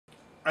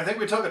I think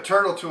we took a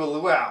turtle to a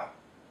luau,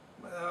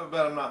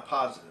 but I'm not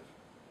positive.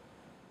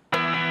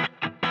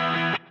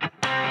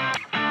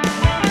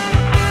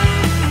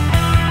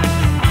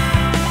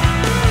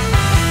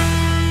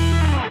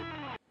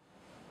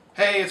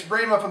 Hey, it's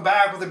Brainmuffin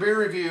back with a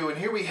beer review, and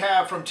here we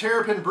have from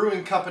Terrapin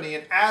Brewing Company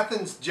in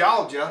Athens,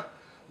 Georgia,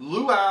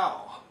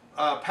 Luau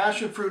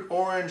Passion Fruit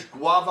Orange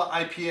Guava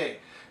IPA.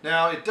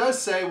 Now, it does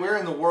say where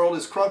in the world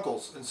is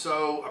Krunkles, and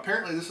so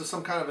apparently this is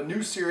some kind of a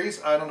new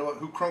series. I don't know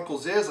who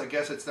Krunkles is. I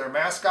guess it's their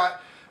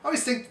mascot. I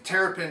always think the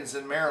Terrapin's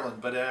in Maryland,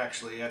 but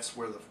actually that's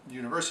where the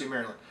University of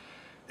Maryland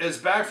is.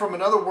 Back from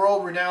another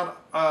world-renowned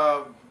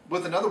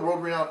with another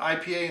world-renowned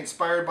IPA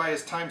inspired by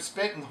his time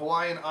spent in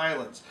Hawaiian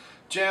Islands,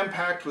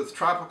 jam-packed with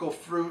tropical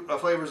fruit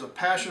flavors of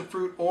passion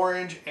fruit,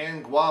 orange,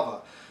 and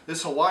guava.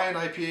 This Hawaiian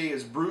IPA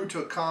is brewed to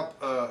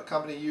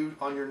accompany you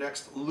on your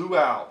next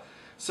luau.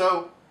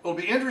 So it'll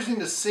be interesting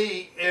to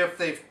see if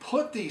they've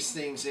put these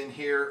things in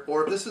here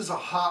or if this is a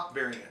hop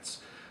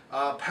variance.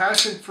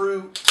 Passion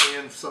fruit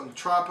and some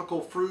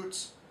tropical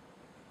fruits.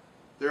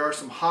 There are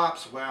some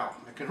hops. Wow,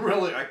 I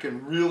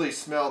can really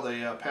smell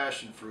the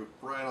passion fruit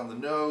right on the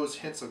nose.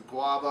 Hints of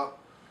guava.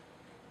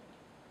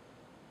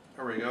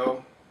 There we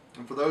go.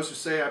 And for those who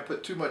say I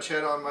put too much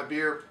head on my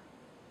beer,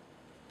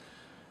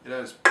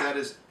 that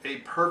is a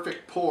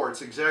perfect pour.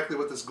 It's exactly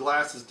what this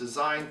glass is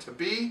designed to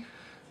be.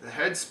 The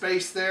head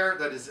space there,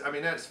 that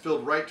is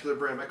filled right to the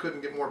brim. I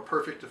couldn't get more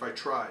perfect if I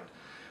tried.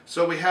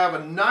 So we have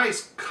a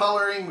nice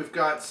coloring. We've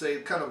got, say,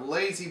 kind of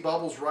lazy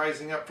bubbles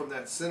rising up from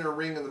that center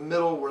ring in the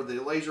middle where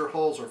the laser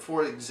holes are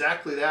for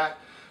exactly that,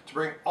 to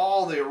bring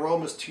all the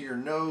aromas to your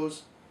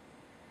nose.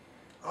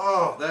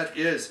 Oh,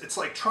 it's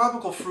like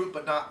tropical fruit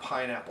but not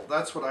pineapple.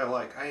 That's what I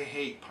like. I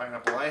hate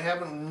pineapple. I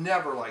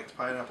never liked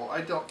pineapple.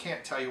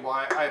 Can't tell you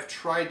why. I've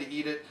tried to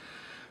eat it.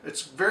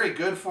 It's very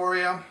good for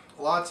you.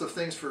 Lots of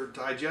things for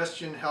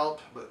digestion help,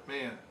 but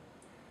man.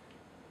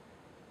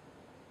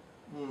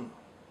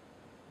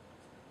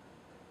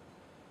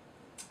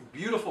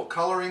 Beautiful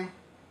coloring.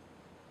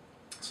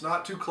 It's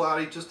not too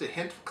cloudy, just a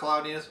hint of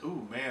cloudiness.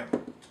 Ooh, man.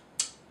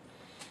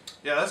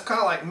 Yeah, that's kind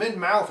of like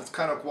mid-mouth. It's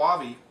kind of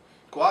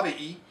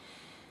guava-y.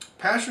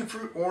 Passion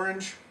fruit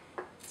orange.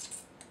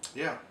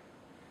 Yeah.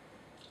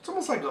 It's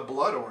almost like a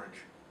blood orange.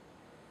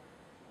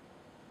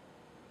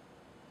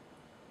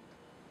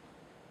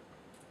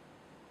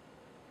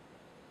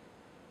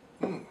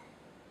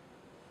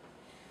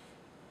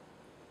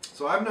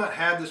 So I've not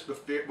had this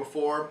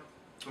before.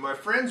 My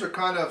friends are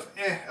kind of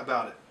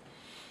about it.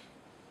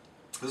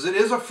 Because it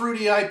is a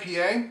fruity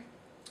IPA.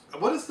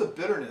 What is the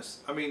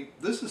bitterness? I mean,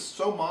 this is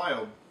so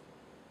mild.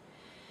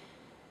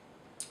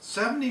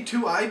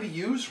 72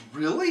 IBUs?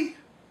 Really?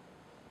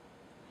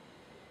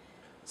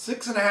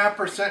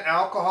 6.5%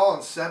 alcohol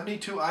and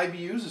 72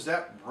 IBUs? Is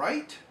that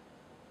right?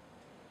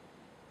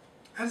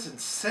 That's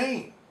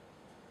insane.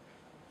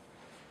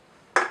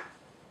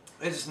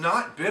 It's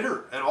not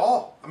bitter at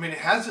all. I mean, it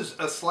has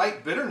a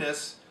slight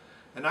bitterness,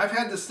 and I've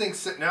had this thing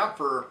sitting out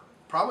for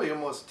probably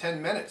almost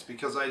 10 minutes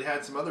because I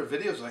had some other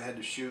videos I had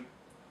to shoot.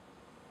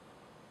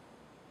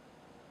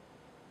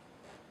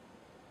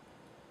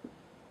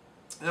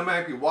 And that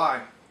might be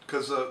why,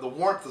 because the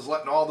warmth is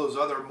letting all those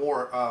other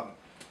more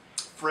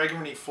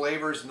fragranty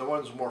flavors and the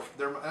ones more,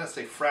 they're, I don't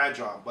say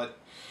fragile, but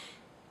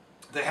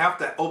they have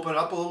to open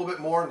up a little bit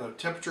more and the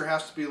temperature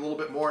has to be a little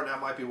bit more, and that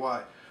might be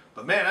why.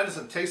 But man, that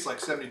doesn't taste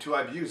like 72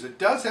 IBUs. It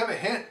does have a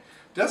hint.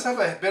 It does have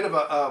a bit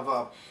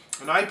of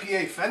an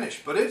IPA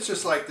finish, but it's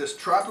just like this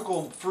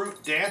tropical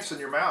fruit dance in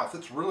your mouth.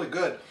 It's really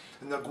good.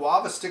 And the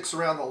guava sticks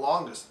around the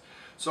longest.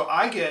 So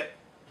I get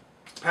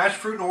passion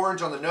fruit and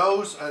orange on the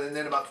nose, and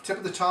then about the tip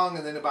of the tongue,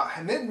 and then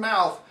about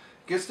mid-mouth,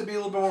 gets to be a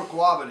little bit more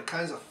guava, and it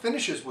kind of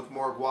finishes with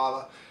more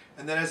guava.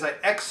 And then as I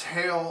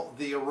exhale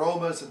the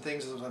aromas and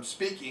things as I'm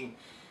speaking,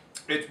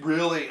 I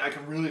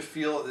can really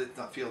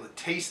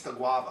taste the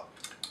guava.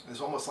 It's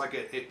almost like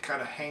it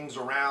kind of hangs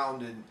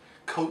around and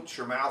coats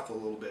your mouth a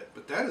little bit,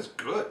 but that is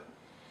good.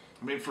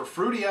 I mean,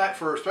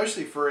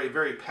 especially for a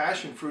very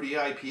passion fruity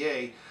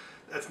IPA,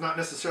 that's not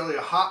necessarily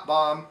a hop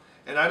bomb,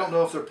 and I don't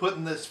know if they're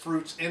putting this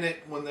fruits in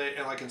it when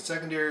like in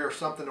secondary or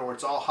something, or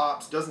it's all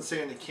hops. It doesn't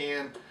say in the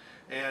can,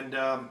 and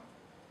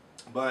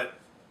but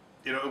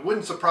it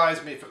wouldn't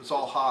surprise me if it was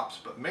all hops.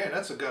 But man,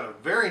 that's got a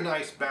very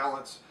nice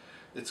balance.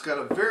 It's got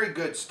a very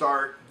good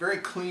start, very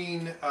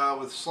clean,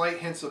 with slight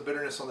hints of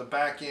bitterness on the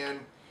back end.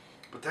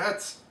 But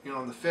that's,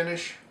 on the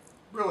finish,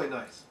 really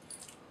nice.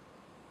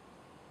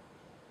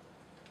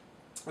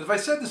 If I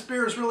said this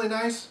beer is really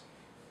nice,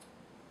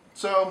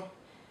 so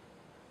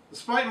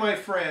despite my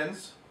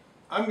friends,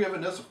 I'm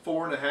giving this a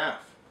 4.5.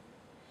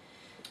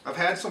 I've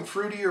had some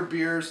fruitier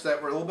beers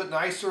that were a little bit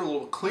nicer, a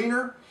little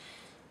cleaner,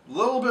 a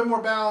little bit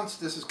more balanced.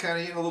 This is kind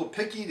of getting a little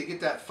picky to get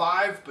that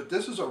 5, but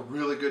this is a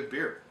really good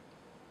beer.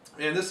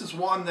 And this is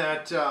one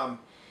that,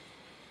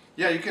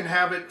 yeah, you can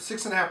have it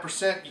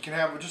 6.5%. You can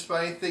have it just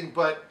about anything,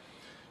 but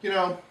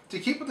to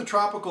keep with the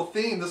tropical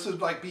theme, this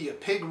would like be a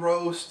pig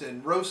roast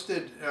and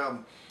roasted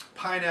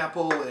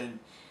pineapple, and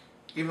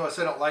even though I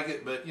said I don't like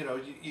it, but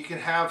you can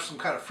have some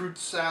kind of fruit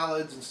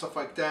salads and stuff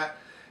like that.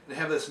 and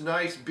have this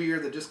nice beer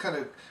that just kind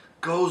of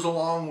goes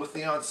along with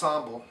the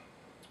ensemble.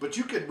 But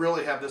you could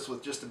really have this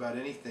with just about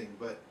anything.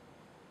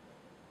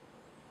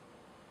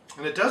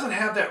 And it doesn't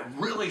have that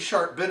really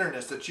sharp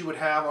bitterness that you would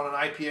have on an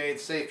IPA,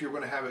 say if you're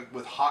going to have it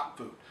with hot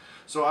food.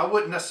 So I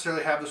wouldn't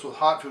necessarily have this with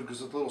hot food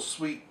because it's a little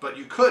sweet, but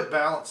you could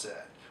balance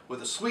that with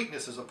the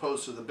sweetness as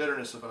opposed to the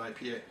bitterness of an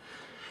IPA.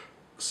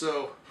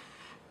 So,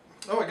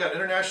 oh, I got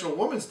International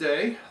Women's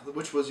Day,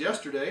 which was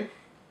yesterday.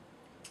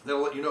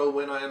 That'll let you know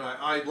when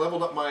I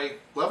leveled up my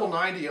level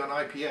 90 on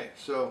IPA.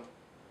 So,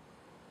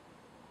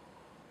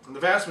 and the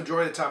vast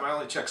majority of the time I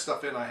only check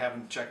stuff in I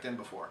haven't checked in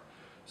before.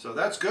 So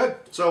that's good.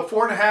 So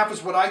 4.5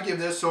 is what I give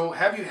this. So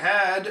have you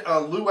had a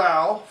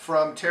Luau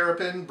from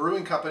Terrapin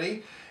Brewing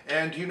Company?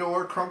 And do you know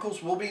where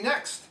Krunkles will be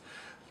next?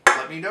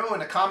 Let me know in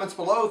the comments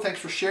below. Thanks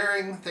for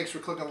sharing. Thanks for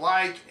clicking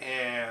like.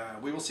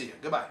 And we will see you.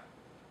 Goodbye.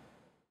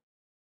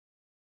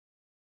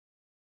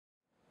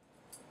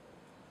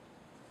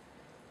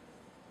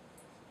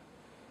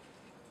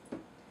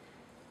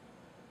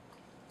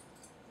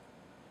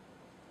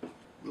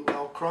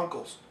 Luau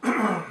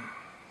Krunkles.